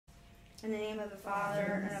In the name of the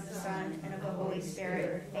Father, and of the Son, and of the Holy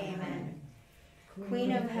Spirit. Amen.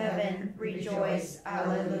 Queen of heaven, rejoice,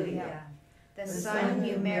 alleluia. The Son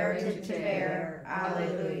you merited to bear,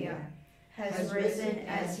 alleluia, has risen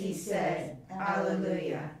as he said,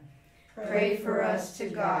 alleluia. Pray for us to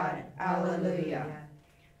God, alleluia.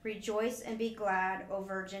 Rejoice and be glad, O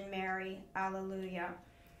Virgin Mary, alleluia.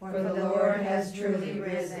 For the Lord has truly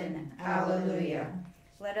risen, alleluia.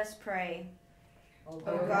 Let us pray.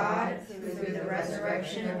 O God, who through the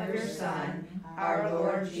resurrection of your Son, our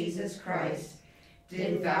Lord Jesus Christ,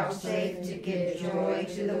 did vouchsafe to give joy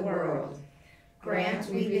to the world, grant,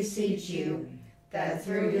 we beseech you, that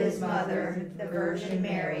through his mother, the Virgin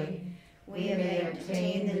Mary, we may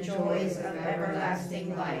obtain the joys of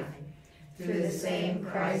everlasting life. Through the same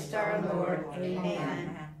Christ our Lord.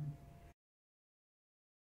 Amen.